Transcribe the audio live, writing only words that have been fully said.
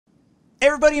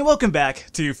Everybody, and welcome back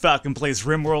to Falcon Plays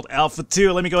Rimworld Alpha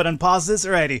 2. Let me go ahead and pause this.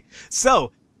 Alrighty.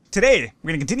 So, today, we're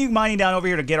going to continue mining down over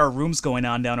here to get our rooms going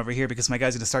on down over here because my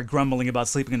guy's going to start grumbling about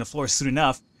sleeping on the floor soon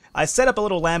enough. I set up a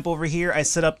little lamp over here. I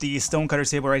set up the stonecutter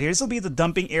table right here. This will be the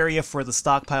dumping area for the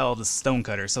stockpile of the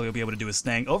stonecutter, so he'll be able to do his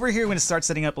thing. Over here, we're going to start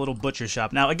setting up a little butcher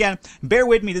shop. Now, again, bear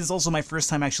with me. This is also my first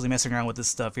time actually messing around with this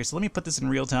stuff here, so let me put this in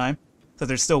real time so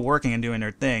they're still working and doing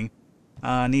their thing.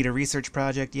 Need a research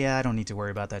project? Yeah, I don't need to worry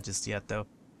about that just yet, though.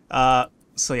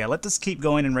 So yeah, let this keep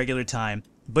going in regular time.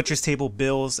 Butcher's table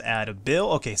bills, add a bill.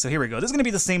 Okay, so here we go. This is going to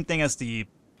be the same thing as the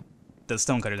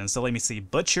stonecutter then. So let me see.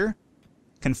 Butcher,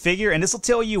 configure, and this will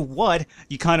tell you what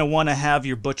you kind of want to have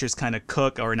your butchers kind of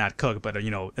cook, or not cook, but, you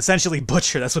know, essentially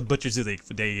butcher. That's what butchers do.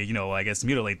 They, you know, I guess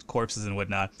mutilate corpses and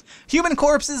whatnot. Human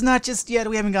corpses, not just yet.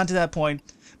 We haven't gotten to that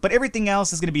point. But everything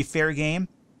else is going to be fair game.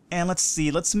 And let's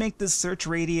see, let's make this search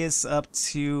radius up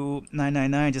to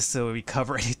 999 just so we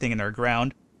cover anything in our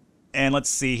ground. And let's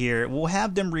see here, we'll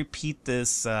have them repeat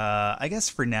this, I guess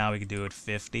for now we could do it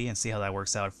 50 and see how that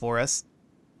works out for us.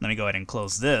 Let me go ahead and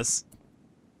close this.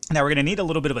 Now we're going to need a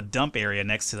little bit of a dump area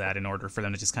next to that in order for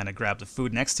them to just kind of grab the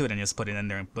food next to it and just put it in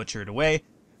there and butcher it away.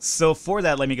 So for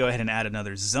that, let me go ahead and add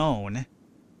another zone.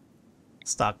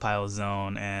 Stockpile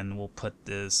zone, and we'll put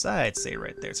this, I'd say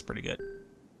right there, it's pretty good.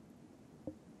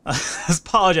 I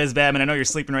apologize, Batman. I know you're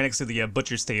sleeping right next to the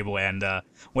butcher's table and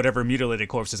whatever mutilated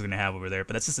corpse is going to have over there,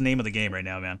 but that's just the name of the game right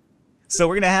now, man. So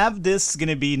we're going to have this going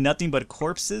to be nothing but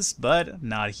corpses, but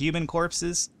not human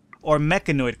corpses, or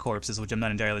mechanoid corpses, which I'm not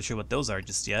entirely sure what those are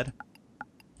just yet,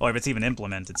 or if it's even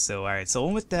implemented. So, alright, so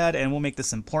with that, and we'll make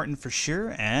this important for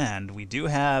sure, and we do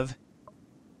have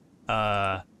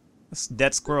this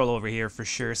dead squirrel over here for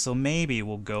sure, so maybe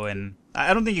we'll go and...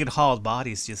 I don't think you can haul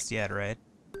bodies just yet, right?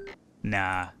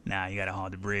 Nah, you gotta haul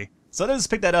debris. So let's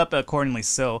just pick that up accordingly.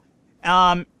 So,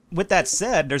 with that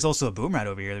said, there's also a boom rat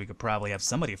over here that we could probably have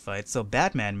somebody fight. So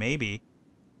Batman, maybe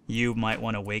you might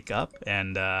want to wake up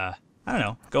and, I don't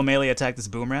know, go melee attack this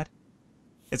boom rat.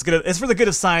 It's for the good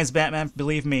of science, Batman,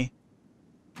 believe me.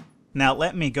 Now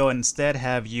let me go and instead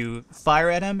have you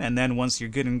fire at him, and then once you're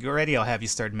good and ready, I'll have you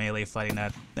start melee fighting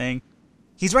that thing.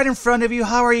 He's right in front of you,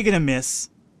 how are you gonna miss?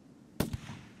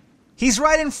 He's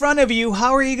right in front of you.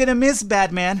 How are you gonna miss,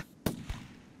 Batman?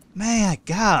 Man,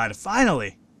 God,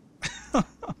 finally.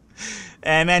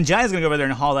 And Mangina's gonna go over there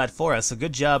and haul that for us. So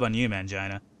good job on you,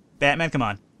 Mangina. Batman, come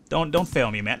on. Don't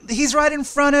fail me, man. He's right in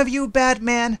front of you,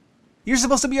 Batman. You're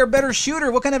supposed to be our better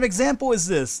shooter. What kind of example is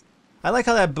this? I like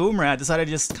how that boom rat decided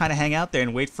to just kind of hang out there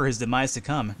and wait for his demise to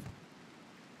come.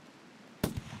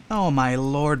 Oh my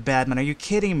lord, Batman, are you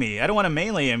kidding me? I don't want to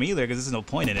melee him either because there's no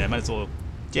point in it. I might as well...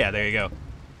 Yeah, there you go.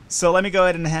 So let me go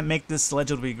ahead and make this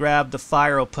legibly grab. The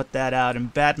fire will put that out.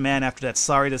 And Batman, after that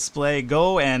sorry display,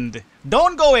 go and...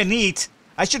 Don't go and eat!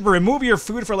 I should remove your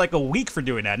food for like a week for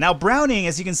doing that. Now Browning,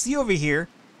 as you can see over here,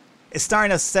 is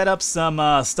starting to set up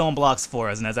some stone blocks for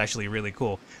us. And that's actually really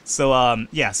cool. So,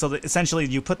 yeah, so essentially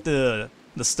you put the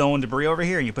stone debris over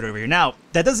here and you put it over here. Now,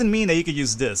 that doesn't mean that you could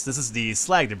use this. This is the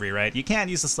slag debris, right? You can't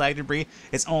use the slag debris.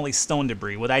 It's only stone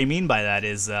debris. What I mean by that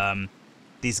is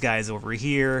these guys over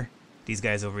here... These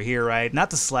guys over here, right? Not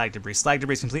the slag debris. Slag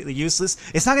debris is completely useless.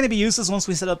 It's not going to be useless once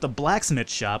we set up the blacksmith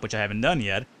shop, which I haven't done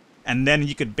yet. And then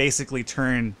you could basically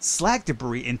turn slag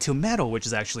debris into metal, which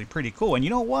is actually pretty cool. And you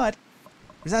know what?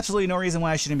 There's absolutely no reason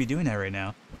why I shouldn't be doing that right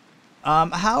now.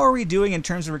 How are we doing in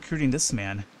terms of recruiting this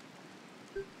man?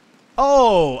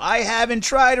 Oh, I haven't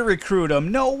tried to recruit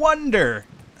him. No wonder.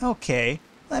 Okay,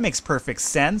 that makes perfect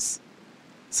sense.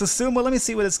 So Sumo, let me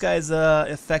see what this guy's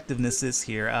effectiveness is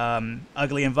here.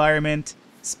 Ugly environment,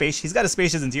 space. He's got a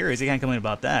spacious interior, so you can't complain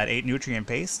about that. 8 nutrient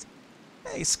paste.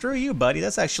 Hey, screw you, buddy.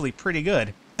 That's actually pretty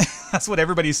good. That's what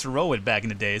everybody used to roll with back in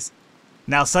the days.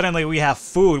 Now suddenly we have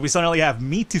food. We suddenly have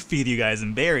meat to feed you guys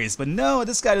and berries. But no,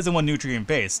 this guy doesn't want nutrient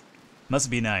paste. Must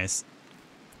be nice.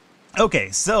 Okay,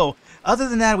 so other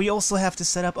than that, we also have to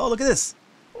set up. Oh, look at this.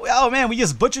 Oh man, we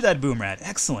just butchered that boom rat.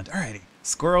 Excellent. Alrighty,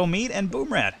 squirrel meat and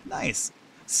boom rat. Nice.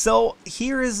 So,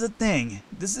 here is the thing.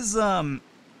 This is,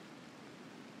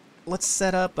 let's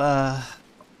set up,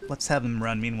 let's have them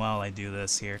run meanwhile I do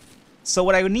this here. So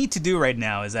what I would need to do right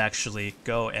now is actually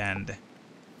go and,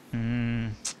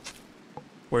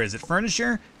 where is it?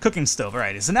 Furniture? Cooking stove.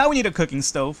 Alright, so now we need a cooking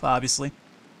stove, obviously.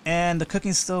 And the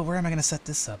cooking stove, where am I going to set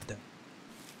this up, then?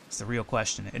 It's the real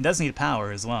question. It does need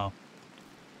power as well.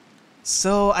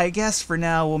 So, I guess for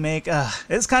now we'll make,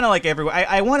 it's kind of like everywhere.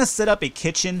 I want to set up a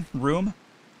kitchen room.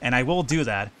 And I will do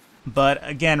that, but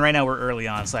again, right now we're early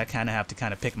on, so I kind of have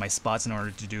to pick my spots in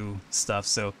order to do stuff.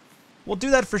 So we'll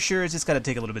do that for sure. It's just got to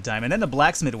take a little bit of time. And then the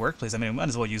Blacksmith Workplace. I mean, we might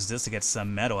as well use this to get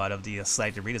some metal out of the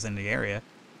slag debris that's in the area.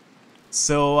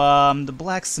 So, the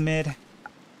blacksmith,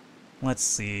 let's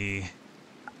see.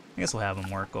 I guess we'll have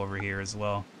him work over here as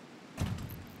well.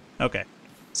 Okay.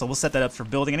 So we'll set that up for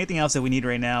building. Anything else that we need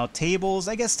right now? Tables.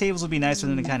 I guess tables would be nice for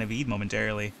them to kind of eat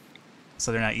momentarily,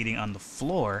 so they're not eating on the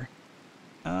floor.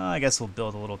 I guess we'll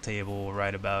build a little table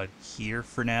right about here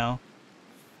for now.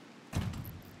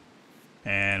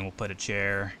 And we'll put a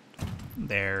chair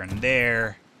there and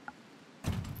there.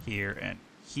 Here and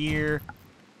here.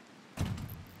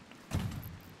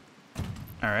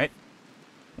 Alright.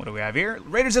 What do we have here?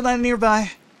 Raiders are landing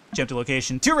nearby. Jump to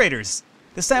location. 2 raiders.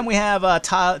 This time we have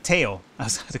Teo. I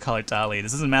was going to call it Tali.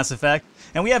 This isn't Mass Effect.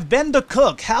 And we have Ben the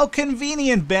cook. How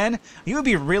convenient, Ben. You would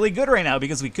be really good right now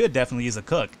because we could definitely use a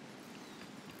cook.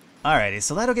 Alrighty,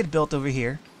 so that'll get built over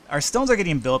here. Our stones are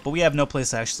getting built, but we have no place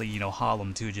to actually, you know, haul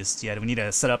them to just yet. We need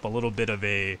to set up a little bit of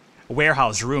a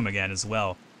warehouse room again as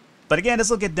well. But again, this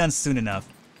will get done soon enough.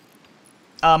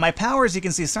 My power, as you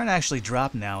can see, is starting to actually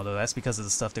drop now, though. That's because of the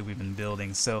stuff that we've been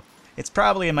building. So it's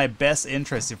probably in my best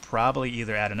interest to probably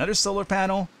either add another solar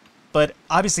panel, but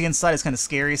obviously inside is kind of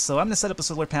scary, so I'm going to set up a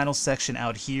solar panel section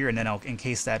out here, and then I'll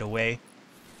encase that away.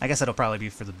 I guess that'll probably be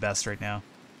for the best right now.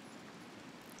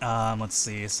 Let's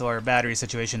see. So our battery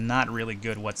situation, not really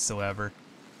good whatsoever.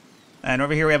 And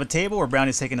over here we have a table where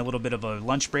Brownie's taking a little bit of a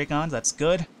lunch break on. That's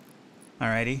good.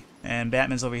 Alrighty. And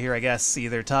Batman's over here, I guess,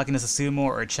 either talking to Susumu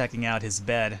or checking out his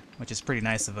bed, which is pretty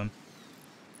nice of him.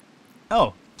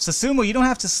 Oh, Susumu, you don't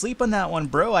have to sleep on that one,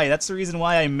 bro. That's the reason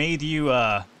why I made you,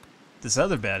 this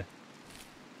other bed.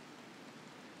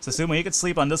 Susumu, you could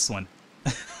sleep on this one.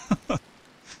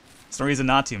 There's no reason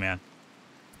not to, man.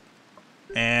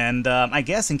 And I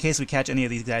guess in case we catch any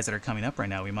of these guys that are coming up right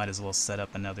now, we might as well set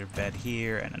up another bed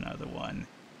here and another one.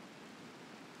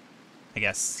 I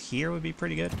guess here would be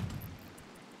pretty good.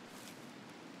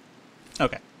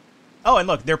 Okay. Oh, and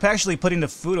look, they're actually putting the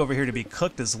food over here to be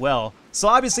cooked as well. So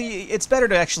obviously, it's better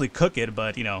to actually cook it,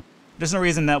 but, you know, there's no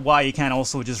reason that why you can't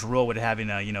also just roll with having,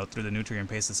 you know, through the nutrient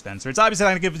paste dispenser. It's obviously not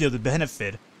going to give you the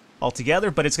benefit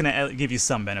altogether, but it's going to give you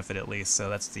some benefit at least. So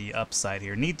that's the upside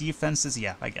here. Need defenses?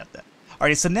 Yeah, I get that.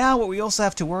 Alright, so now what we also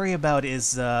have to worry about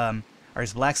is our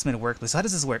Blacksmith Workplace. So how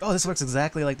does this work? Oh, this works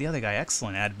exactly like the other guy.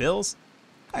 Excellent. Add bills.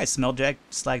 Alright, smell jack,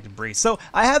 slag debris. So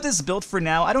I have this built for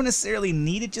now. I don't necessarily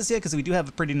need it just yet because we do have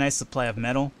a pretty nice supply of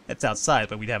metal. It's outside,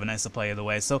 but we'd have a nice supply either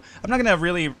way. So I'm not going to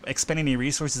really expend any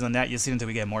resources on that just until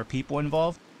we get more people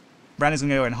involved. Brownie's going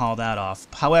to go and haul that off.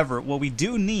 However, what we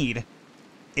do need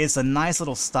is a nice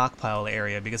little stockpile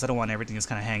area because I don't want everything just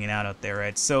kind of hanging out there,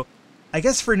 right? So I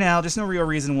guess for now, there's no real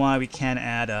reason why we can't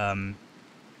add a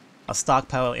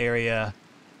stockpile area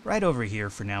right over here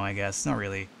for now, I guess. Not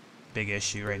really big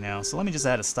issue right now. So let me just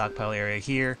add a stockpile area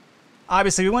here.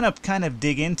 Obviously, we want to kind of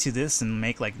dig into this and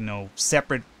make, like, you know,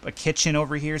 separate a kitchen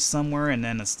over here somewhere and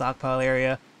then a stockpile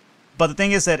area. But the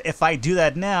thing is that if I do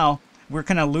that now, we're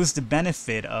going to lose the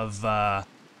benefit of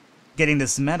getting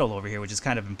this metal over here, which is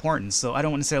kind of important. So I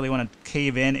don't necessarily want to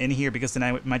cave in here because then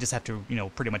I might just have to, you know,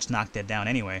 pretty much knock that down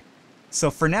anyway.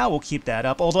 So for now, we'll keep that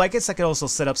up. Although I guess I could also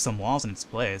set up some walls in its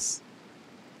place.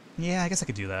 Yeah, I guess I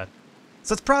could do that.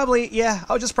 So it's probably, yeah,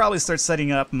 I'll just probably start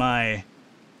setting up my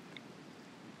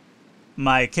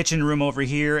kitchen room over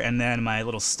here and then my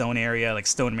little stone area, like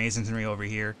stone masonry over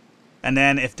here. And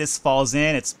then if this falls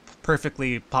in, it's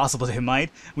perfectly possible that it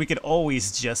might. We could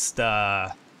always just set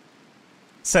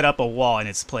up a wall in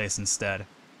its place instead.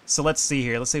 So let's see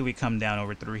here. Let's say we come down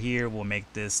over through here. We'll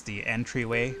make this the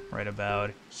entryway right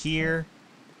about here.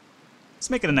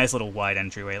 Let's make it a nice little wide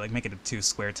entryway, like make it a 2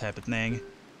 square type of thing.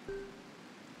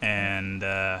 And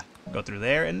go through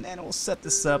there, and then we'll set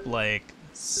this up like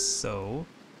so.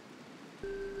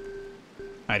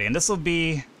 Alrighty, and this will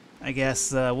be, I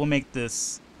guess, we'll make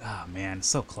this, oh man,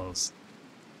 so close.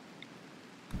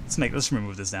 Let's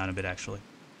remove this down a bit actually.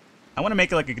 I want to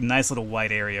make it like a nice little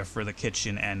white area for the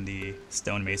kitchen and the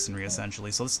stone masonry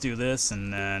essentially. So let's do this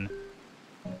and then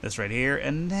this right here,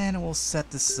 and then we'll set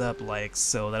this up like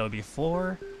so. That'll be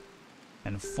 4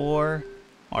 and 4.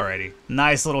 Alrighty,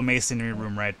 nice little masonry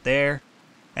room right there.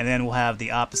 And then we'll have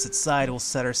the opposite side. We'll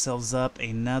set ourselves up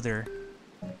another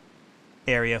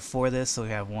area for this. So we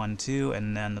have 1, 2,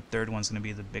 and then the third one's going to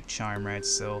be the big charm, right?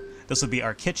 So this will be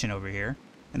our kitchen over here.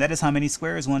 And that is how many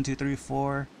squares? 1, 2, 3,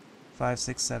 4, 5,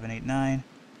 6, 7, 8, 9.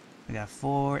 We got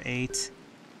 4, 8,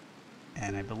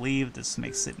 and I believe this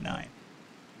makes it 9.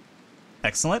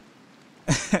 Excellent.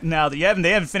 Now, they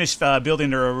haven't finished building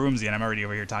their rooms yet. I'm already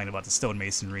over here talking about the stone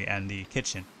masonry and the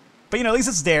kitchen. But, you know, at least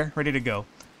it's there, ready to go.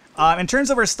 In terms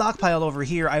of our stockpile over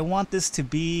here, I want this to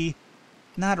be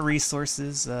not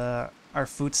resources. our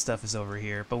food stuff is over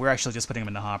here, but we're actually just putting them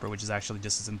in the hopper, which is actually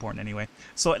just as important anyway.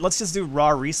 So let's just do raw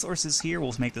resources here.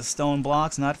 We'll make the stone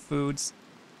blocks, not foods,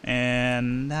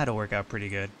 and that'll work out pretty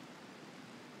good.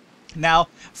 Now,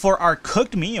 for our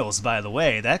cooked meals, by the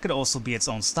way, that could also be its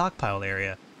own stockpile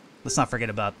area. Let's not forget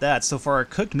about that. So for our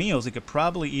cooked meals, we could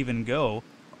probably even go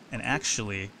and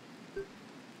actually...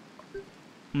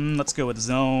 let's go with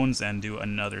zones and do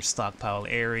another stockpile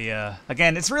area.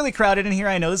 Again, it's really crowded in here.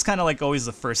 I know this is kind of like always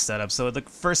the first setup. So the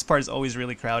first part is always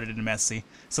really crowded and messy.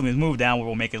 So when we move down,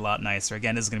 we'll make it a lot nicer.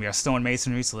 Again, this is going to be our stone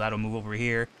masonry, so that'll move over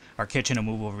here. Our kitchen will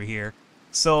move over here.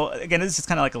 So again, this is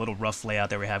kind of like a little rough layout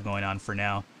that we have going on for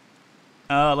now.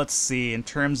 Let's see. In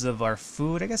terms of our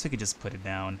food, I guess we could just put it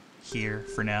down here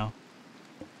for now.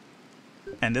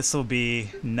 And this will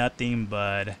be nothing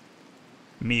but...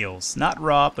 meals. Not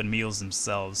raw, but meals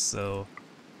themselves. So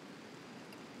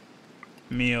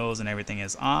meals and everything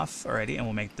is off. Alrighty, and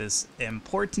we'll make this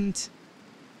important.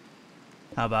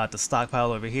 How about the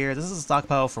stockpile over here? This is a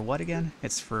stockpile for what again?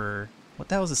 It's for... what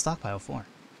the hell is the stockpile for?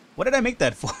 What did I make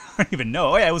that for? I don't even know.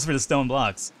 Oh yeah, it was for the stone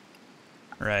blocks.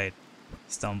 Right.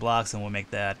 Stone blocks, and we'll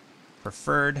make that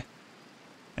preferred.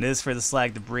 And it is for the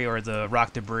slag debris or the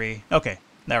rock debris. Okay,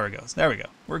 there we go. There we go.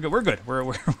 We're good. We're good.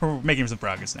 We're making some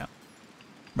progress now.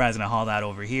 Brian's gonna haul that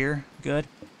over here. Good.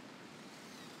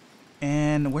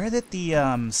 And where did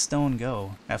the stone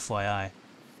go? FYI.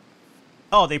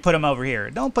 Oh, they put them over here.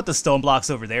 Don't put the stone blocks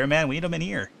over there, man. We need them in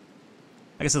here.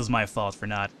 I guess it was my fault for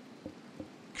not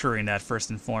currying that first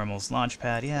and foremost.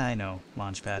 Launchpad. Yeah, I know.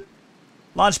 Launchpad.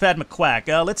 Launchpad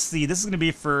McQuack. Let's see. This is gonna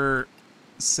be for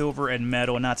silver and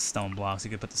metal, not stone blocks.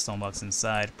 You could put the stone blocks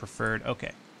inside. Preferred.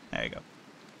 Okay. There you go.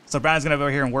 So Browning's going to go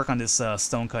over here and work on this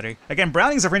stone cutter. Again,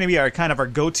 Browning's going to be our kind of our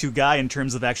go-to guy in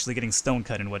terms of actually getting stone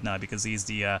cut and whatnot, because he's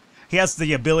the he has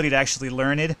the ability to actually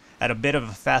learn it at a bit of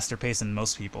a faster pace than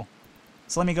most people.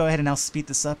 So let me go ahead and now speed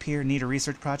this up here. Need a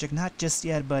research project? Not just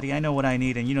yet, buddy. I know what I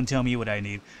need, and you don't tell me what I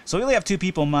need. So we only have 2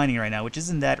 people mining right now, which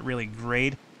isn't that really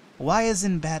great. Why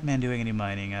isn't Batman doing any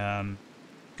mining?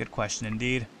 Good question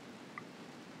indeed.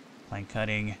 Plank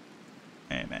cutting.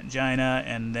 And mangina,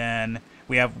 and then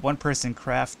we have 1 person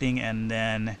crafting, and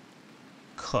then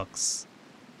cooks.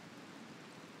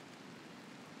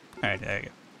 Alright, there you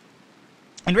go.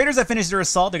 And Raiders have finished their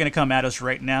assault. They're going to come at us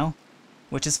right now,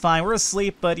 which is fine. We're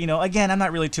asleep, but, you know, again, I'm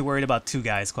not really too worried about 2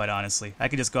 guys, quite honestly. I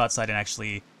could just go outside and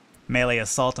actually melee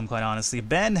assault them, quite honestly.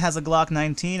 Ben has a Glock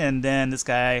 19, and then this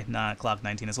guy, not Glock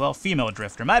 19 as well. Female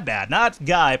drifter. My bad. Not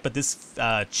guy, but this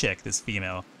chick, this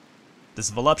female. This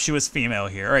voluptuous female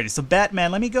here. Alrighty, so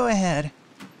Batman, let me go ahead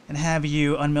and have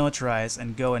you unmilitarize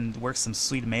and go and work some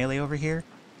sweet melee over here.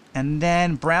 And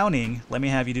then Browning, let me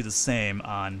have you do the same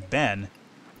on Ben.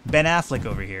 Ben Affleck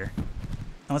over here.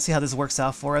 Now let's see how this works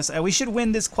out for us. We should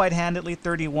win this quite handily,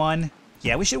 31.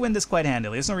 Yeah, we should win this quite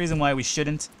handily. There's no reason why we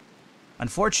shouldn't.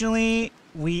 Unfortunately,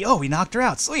 we knocked her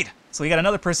out. Sweet. So we got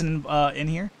another person in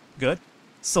here. Good.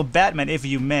 So Batman, if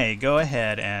you may, go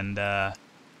ahead and... oh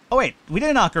wait, we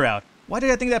didn't knock her out. Why did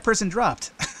I think that person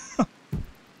dropped?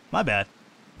 My bad.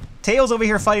 Tails over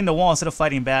here fighting the wall instead of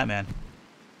fighting Batman.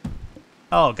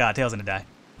 Oh god, Tails gonna die.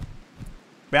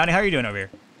 Brownie, how are you doing over here?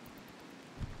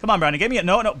 Come on, Brownie, get me a...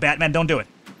 No, Batman, don't do it.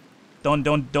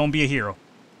 Don't be a hero.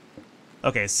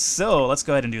 Okay, so let's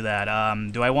go ahead and do that.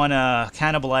 Do I want to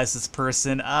cannibalize this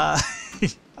person?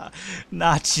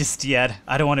 Not just yet.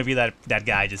 I don't want to be that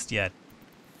guy just yet.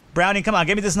 Browning, come on,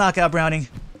 give me this knockout, Browning.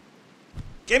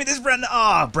 Give me this Browning.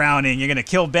 Oh, Browning, you're gonna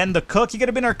kill Ben the cook? You could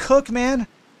have been our cook, man.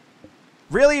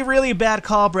 Really, really bad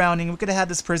call, Browning. We could have had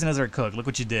this person as our cook. Look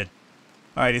what you did.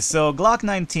 Alrighty, so Glock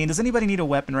 19. Does anybody need a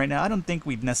weapon right now? I don't think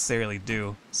we necessarily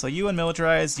do. So you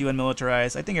unmilitarize, you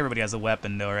unmilitarize. I think everybody has a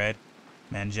weapon though, right?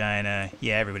 Mangina.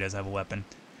 Yeah, everybody does have a weapon.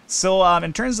 So,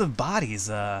 in terms of bodies,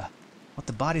 what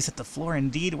the bodies hit the floor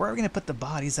indeed. Where are we going to put the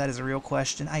bodies? That is a real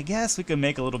question. I guess we could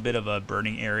make a little bit of a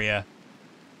burning area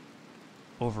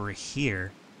over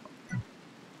here.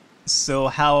 So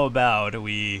how about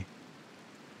we...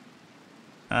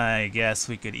 I guess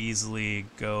we could easily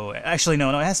go... Actually, no,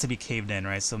 it has to be caved in,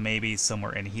 right? So maybe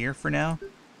somewhere in here for now?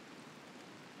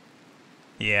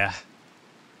 Yeah.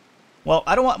 Well,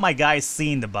 I don't want my guys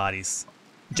seeing the bodies.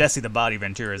 Jesse the Body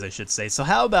Venturas, I should say. So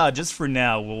how about, just for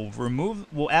now,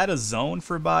 we'll add a zone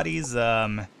for bodies.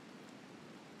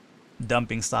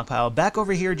 Dumping stockpile. Back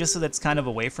over here, just so that's kind of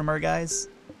away from our guys.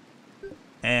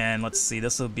 And let's see,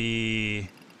 this will be...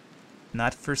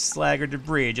 not for slag or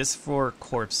debris, just for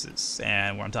corpses.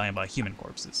 And where I'm talking about human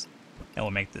corpses. And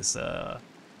we'll make this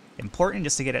important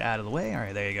just to get it out of the way.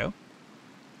 Alright, there you go.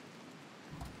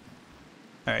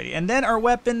 Alrighty, and then our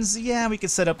weapons, yeah, we could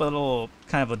set up a little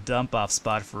kind of a dump-off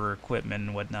spot for equipment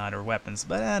and whatnot, or weapons,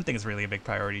 but I don't think it's really a big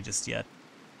priority just yet.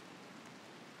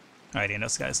 Alrighty, and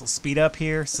those guys will speed up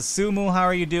here. Susumu, how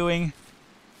are you doing?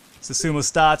 Susumu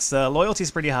stats,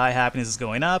 loyalty's pretty high, happiness is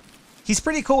going up. He's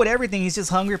pretty cool with everything, he's just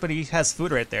hungry, but he has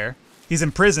food right there. He's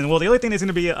in prison. Well, the only thing he's going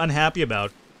to be unhappy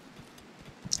about,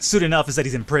 soon enough, is that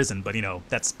he's in prison, but you know,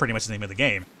 that's pretty much the name of the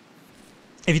game.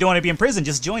 If you don't want to be in prison,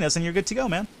 just join us and you're good to go,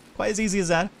 man. Quite as easy as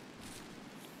that.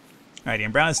 Alrighty,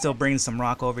 and Brown is still bringing some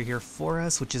rock over here for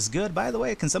us, which is good. By the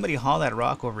way, can somebody haul that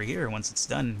rock over here once it's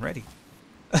done ready?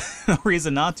 No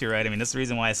reason not to, right? I mean, that's the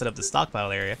reason why I set up the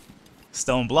stockpile area.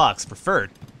 Stone blocks,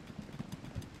 preferred.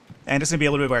 And there's going to be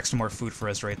a little bit extra more food for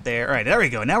us right there. Alright, there we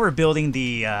go. Now we're building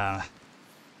the, I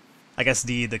guess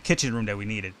the kitchen room that we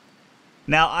needed.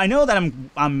 Now, I know that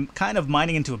I'm kind of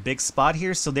mining into a big spot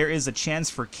here, so there is a chance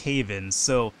for cave-ins.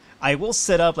 So I will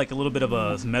set up like a little bit of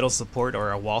a metal support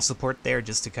or a wall support there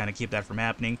just to kind of keep that from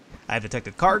happening. I have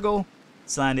detected cargo.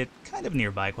 It's landed kind of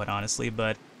nearby, quite honestly,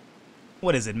 but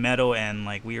what is it? Metal and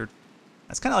like weird.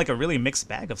 That's kind of like a really mixed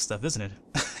bag of stuff, isn't it?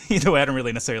 Either way, I don't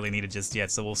really necessarily need it just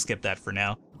yet, so we'll skip that for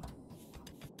now.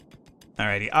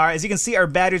 Alrighty. Alright, as you can see, our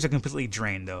batteries are completely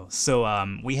drained though. So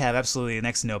we have absolutely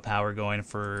next to no power going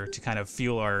to kind of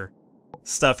fuel our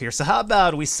stuff here. So how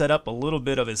about we set up a little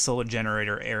bit of a solar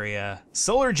generator area.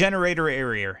 Solar generator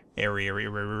area.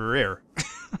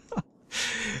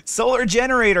 Solar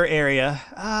generator area.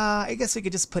 I guess we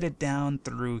could just put it down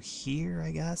through here,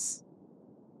 I guess.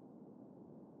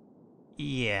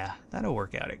 Yeah, that'll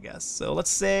work out, I guess. So let's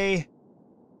say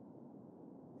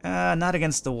not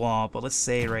against the wall, but let's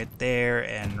say right there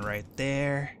and right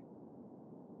there.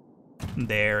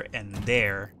 There and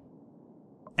there.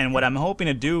 And what I'm hoping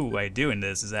to do by doing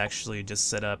this is actually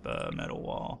just set up a metal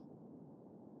wall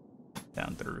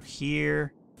down through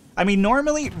here. I mean,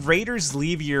 normally raiders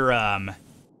leave your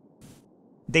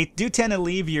they do tend to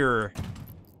leave your,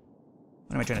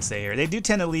 what am I trying to say here? They do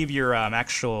tend to leave your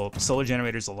actual solar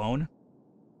generators alone.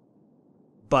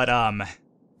 But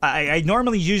I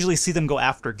normally usually see them go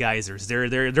after geysers.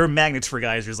 They're magnets for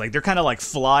geysers. Like they're kind of like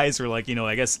flies, or like, you know,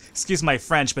 I guess, excuse my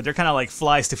French, but they're kind of like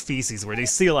flies to feces, where they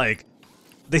see like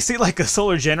a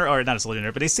solar generator, or not a solar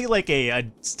generator, but they see like a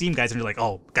steam geyser, and they're like,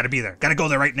 oh, gotta be there, gotta go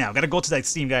there right now, gotta go to that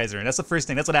steam geyser. And that's the first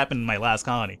thing. That's what happened in my last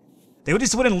colony. They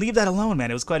just wouldn't leave that alone,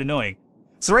 man. It was quite annoying.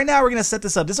 So right now we're gonna set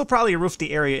this up. This will probably roof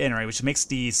the area in, right, which makes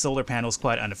the solar panels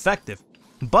quite ineffective.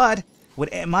 But what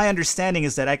my understanding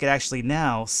is that I could actually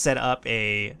now set up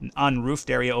a unroofed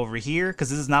area over here, because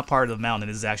this is not part of the mountain.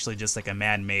 This is actually just like a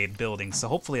man-made building. So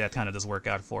hopefully that kind of does work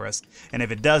out for us. And if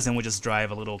it does, then we'll just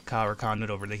drive a little power conduit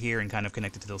over to here and kind of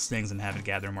connect it to those things and have it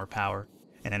gather more power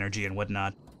and energy and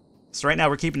whatnot. So right now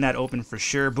we're keeping that open for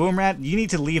sure. Boomrat, you need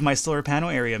to leave my solar panel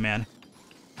area, man.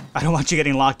 I don't want you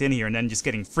getting locked in here and then just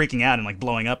getting freaking out and like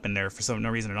blowing up in there for no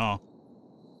reason at all.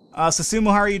 Susumu,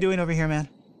 how are you doing over here, man?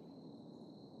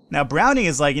 Now, Brownie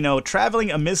is like, you know,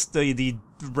 traveling amidst the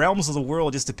realms of the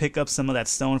world just to pick up some of that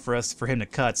stone for him to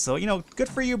cut. So, you know, good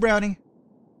for you, Brownie.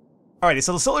 Alrighty,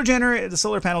 so the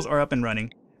solar panels are up and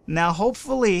running. Now,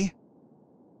 hopefully,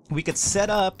 we could set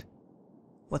up,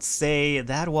 let's say,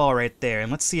 that wall right there,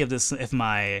 and let's see if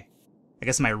my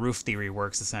roof theory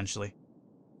works, essentially.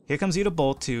 Here comes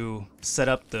Yippee to set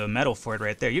up the metal for it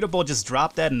right there. Yippee just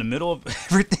dropped that in the middle of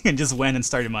everything and just went and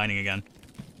started mining again.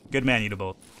 Good man,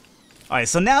 Yippee. Alright,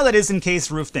 so now that is in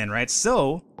case roofed in, right?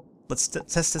 So, let's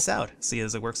test this out. See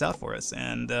as it works out for us.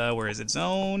 And, where is it?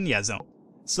 Zone? Yeah, zone.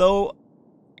 So,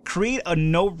 create a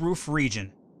no-roof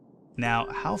region. Now,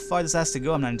 how far this has to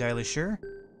go, I'm not entirely sure.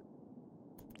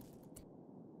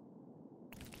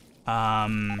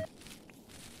 That's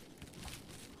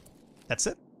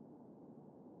it?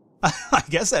 I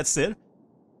guess that's it.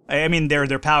 I mean,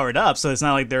 they're powered up, so it's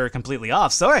not like they're completely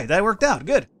off. So, alright, that worked out.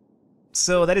 Good.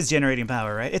 So that is generating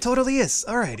power, right? It totally is.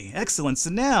 Alrighty, excellent. So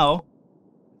now,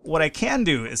 what I can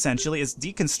do, essentially, is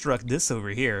deconstruct this over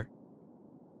here.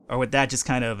 Or would that just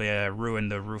kind of ruin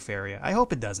the roof area? I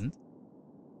hope it doesn't.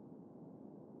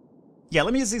 Yeah,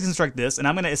 let me just deconstruct this, and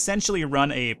I'm going to essentially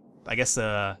run a, I guess,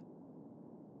 I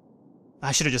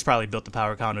should have just probably built the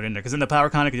power conduit in there, because then the power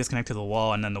conduit can just connect to the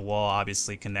wall, and then the wall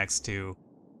obviously connects to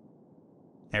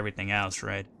everything else,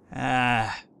 right?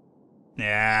 Yeah.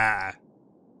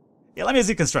 Yeah, let me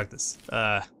deconstruct this.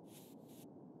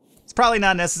 It's probably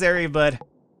not necessary, but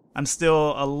I'm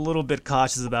still a little bit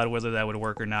cautious about whether that would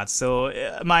work or not.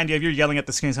 So, mind you, if you're yelling at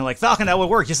the screen saying like, Falcon, that would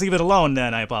work, just leave it alone,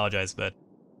 then I apologize, but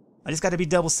I just gotta be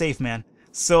double safe, man.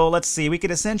 So, let's see, we could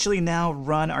essentially now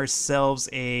run ourselves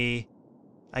I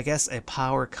guess, a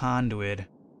power conduit.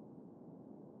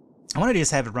 I wanted to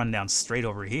just have it run down straight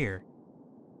over here.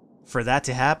 For that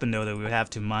to happen, though, we would have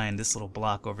to mine this little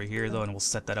block over here, though, and we'll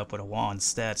set that up with a wall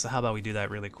instead. So how about we do that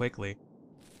really quickly?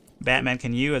 Batman,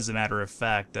 can you, as a matter of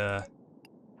fact,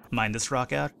 mine this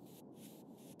rock out?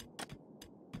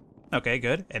 Okay,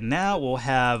 good. And now we'll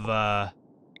have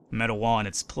metal wall in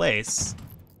its place.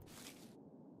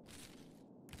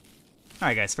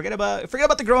 Alright guys, forget about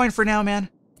the growing for now, man.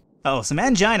 Oh, so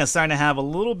Mangina's starting to have a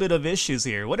little bit of issues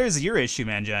here. What is your issue,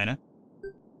 Mangina?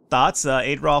 Thoughts?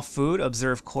 Ate raw food,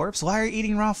 observe corpse. Why are you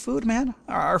eating raw food, man?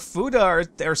 Our food,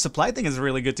 our supply thing is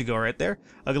really good to go right there.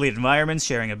 Ugly environments,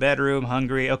 sharing a bedroom,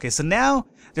 hungry. Okay, so now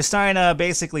they're starting to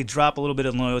basically drop a little bit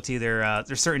of loyalty.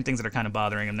 There's certain things that are kind of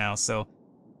bothering them now, so...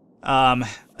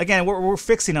 again, we're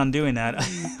fixing on doing that.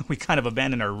 We kind of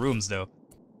abandoned our rooms, though.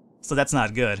 So that's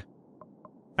not good.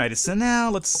 Alright, so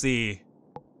now, let's see.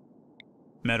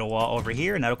 Metal wall over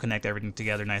here, and that'll connect everything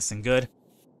together nice and good.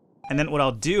 And then what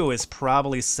I'll do is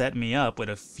probably set me up with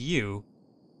a few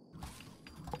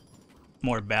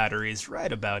more batteries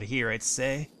right about here, I'd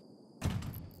say.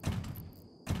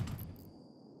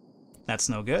 That's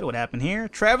no good. What happened here?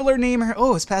 Traveler named her...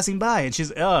 Oh, it's passing by,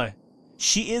 and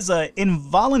she is a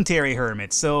involuntary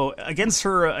hermit, so against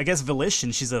her, I guess,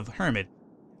 volition, she's a hermit.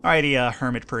 Alrighty,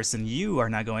 hermit person, you are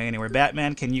not going anywhere.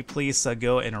 Batman, can you please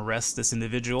go and arrest this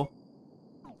individual?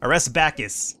 Arrest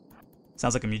Bacchus.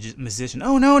 Sounds like a musician.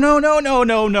 Oh, no, no, no, no,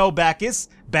 no, no, Bacchus.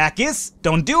 Bacchus,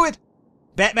 don't do it.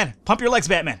 Batman, pump your legs,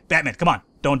 Batman. Batman, come on.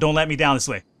 Don't let me down this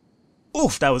way.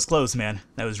 Oof, that was close, man.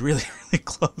 That was really, really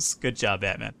close. Good job,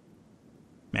 Batman.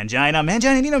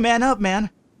 Mangina, you need to man up,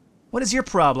 man. What is your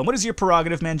problem? What is your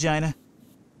prerogative, Mangina?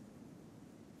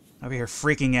 Over here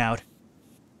freaking out.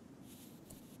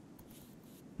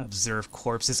 Observe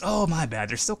corpses. Oh, my bad.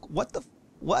 They're still...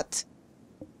 What?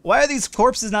 Why are these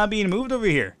corpses not being moved over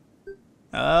here?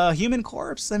 Human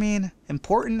corpse? I mean,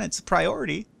 important. It's a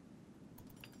priority.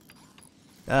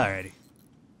 Alrighty.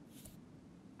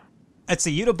 It's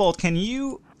a Utibolt. Can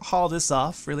you haul this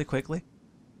off really quickly?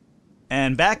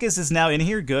 And Bacchus is now in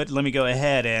here. Good. Let me go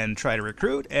ahead and try to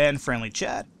recruit and friendly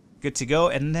chat. Good to go.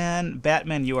 And then,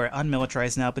 Batman, you are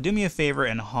unmilitarized now, but do me a favor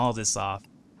and haul this off.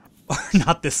 Or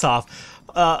not this off.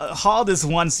 Haul this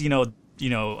once, you know,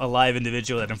 alive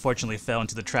individual that unfortunately fell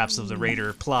into the traps of the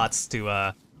raider plots to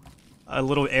a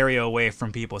little area away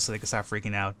from people so they can start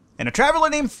freaking out. And a traveler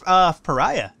named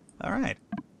Pariah. All right.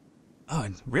 Oh,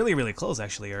 and really, really close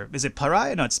actually. Or is it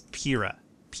Pariah? No, it's Pyrrha.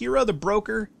 Pyrrha the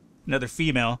broker, another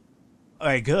female. All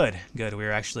right, good, good.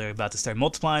 We're actually about to start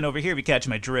multiplying over here. If you catch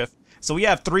my drift. So we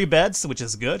have 3 beds, which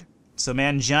is good. So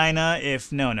Mangina,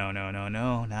 if no,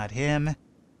 not him.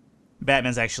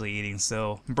 Batman's actually eating,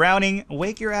 so... Browning,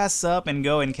 wake your ass up and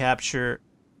go and capture...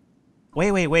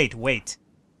 Wait.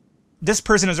 This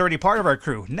person is already part of our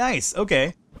crew. Nice,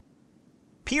 okay.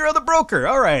 Pyrrha the Broker,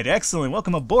 alright, excellent.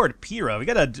 Welcome aboard, Pyrrha. I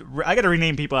gotta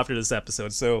rename people after this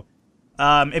episode, so...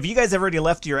 if you guys have already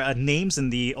left your names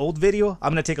in the old video,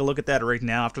 I'm gonna take a look at that right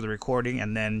now after the recording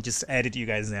and then just edit you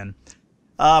guys in.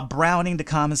 Browning the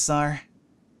Commissar.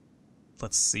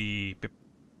 Let's see...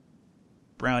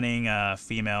 Browning,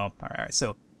 female. Alright,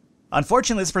 so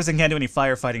unfortunately this person can't do any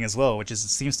firefighting as well, which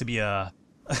seems to be a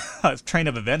train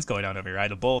of events going on over here.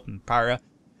 Right? A Bolt and Pyra.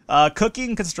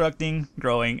 Cooking, constructing,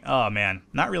 growing. Oh man,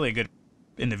 not really a good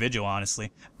individual,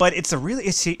 honestly. But it's a really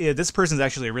this person's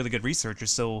actually a really good researcher,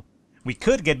 so we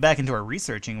could get back into our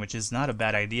researching, which is not a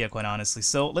bad idea, quite honestly.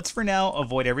 So let's for now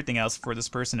avoid everything else for this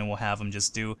person, and we'll have them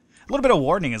just do a little bit of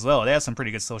warning as well. They have some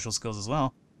pretty good social skills as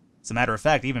well. As a matter of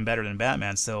fact, even better than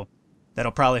Batman, so that'll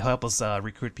probably help us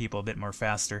recruit people a bit more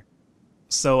faster.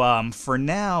 So for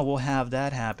now, we'll have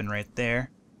that happen right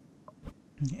there.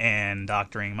 And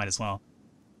doctoring, might as well.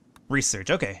 Research,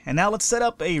 okay. And now let's set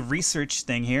up a research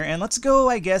thing here. And let's go,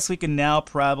 I guess we can now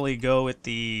probably go with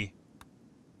the...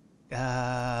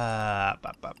 Let's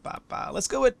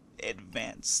go with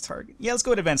advanced target. Yeah, let's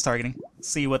go with advanced targeting.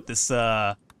 See what this...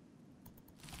 I'm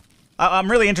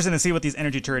really interested to see what these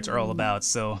energy turrets are all about,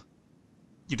 so...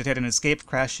 You detect an escape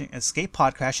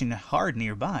pod crashing hard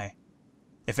nearby.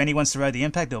 If anyone survived the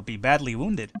impact, they'll be badly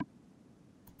wounded.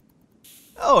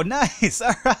 Oh, nice!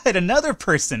 Alright, another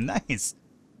person, nice!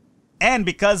 And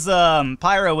because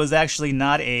Pyro was actually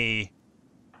not a...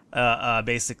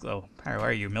 basic... Oh, Pyro, why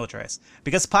are you militarized?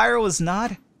 Because Pyro was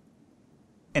not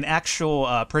an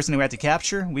actual person who we had to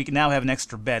capture, we can now have an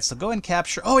extra bed. So go and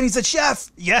capture... Oh, and he's a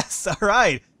chef! Yes,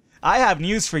 alright! I have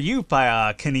news for you,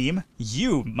 Kaneem.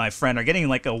 You, my friend, are getting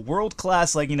like a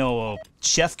world-class, like, you know,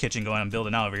 chef kitchen going on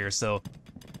building out over here. So,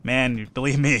 man,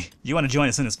 believe me, you want to join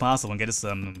as soon as possible and get us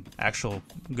some actual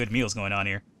good meals going on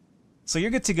here. So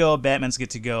you're good to go. Batman's good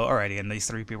to go. Alrighty, and these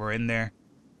 3 people are in there.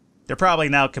 They're probably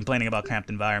now complaining about cramped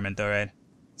environment, though, right?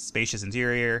 Spacious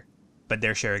interior. but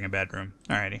they're sharing a bedroom.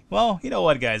 Alrighty. Well, you know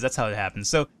what, guys? That's how it happens.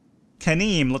 So,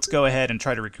 Kaneem, let's go ahead and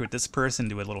try to recruit this person.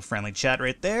 Do a little friendly chat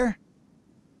right there.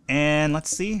 And let's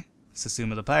see.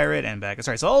 Sasuma the pirate and back.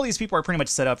 Sorry, so all these people are pretty much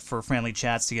set up for friendly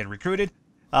chats to get recruited.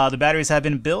 The batteries have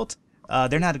been built.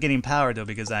 They're not getting powered, though,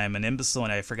 because I am an imbecile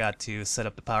and I forgot to set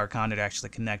up the power conduit to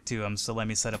actually connect to them. So let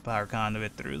me set up power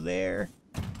conduit through there.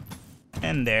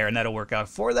 And there, and that'll work out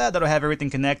for that. That'll have everything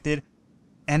connected.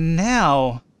 And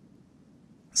now,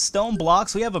 stone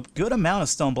blocks. We have a good amount of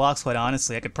stone blocks, quite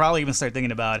honestly. I could probably even start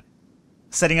thinking about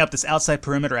setting up this outside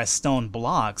perimeter as stone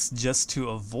blocks just to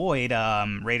avoid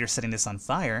raiders setting this on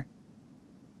fire.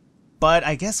 But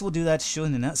I guess we'll do that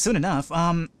soon enough.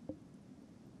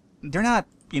 They're not,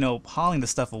 you know, hauling the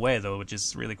stuff away, though, which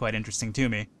is really quite interesting to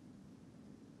me.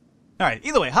 Alright,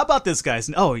 either way, how about this, guys?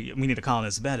 Oh, we need a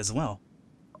colonist bed as well.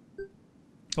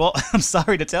 Well, I'm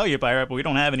sorry to tell you, Pirate, but we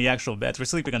don't have any actual beds. We're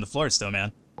sleeping on the floor still,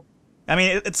 man. I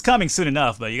mean, it's coming soon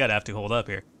enough, but you gotta have to hold up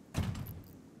here.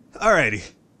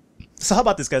 Alrighty. So how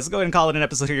about this, guys? Let's go ahead and call it an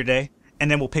episode here today, and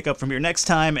then we'll pick up from here next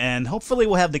time, and hopefully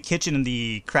we'll have the kitchen and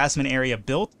the craftsman area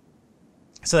built,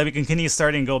 so that we can continue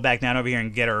starting and go back down over here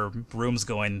and get our rooms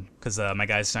going, because my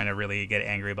guy's trying to really get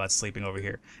angry about sleeping over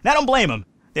here. And I don't blame him.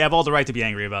 They have all the right to be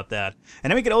angry about that. And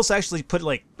then we could also actually put,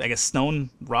 like, I guess, stone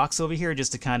rocks over here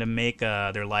just to kind of make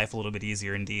their life a little bit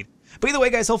easier indeed. But either way,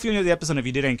 guys, hopefully you enjoyed the episode. If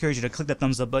you did, I encourage you to click that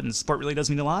thumbs up button. Support really does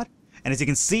mean a lot. And as you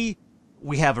can see,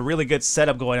 we have a really good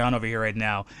setup going on over here right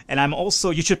now. And I'm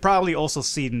also, you should probably also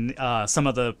see some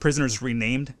of the prisoners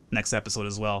renamed next episode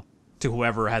as well, to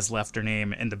whoever has left their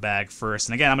name in the bag first.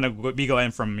 And again, I'm going to be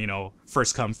going from, you know,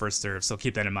 first come, first serve, so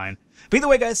keep that in mind. But either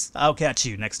way, guys, I'll catch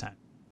you next time.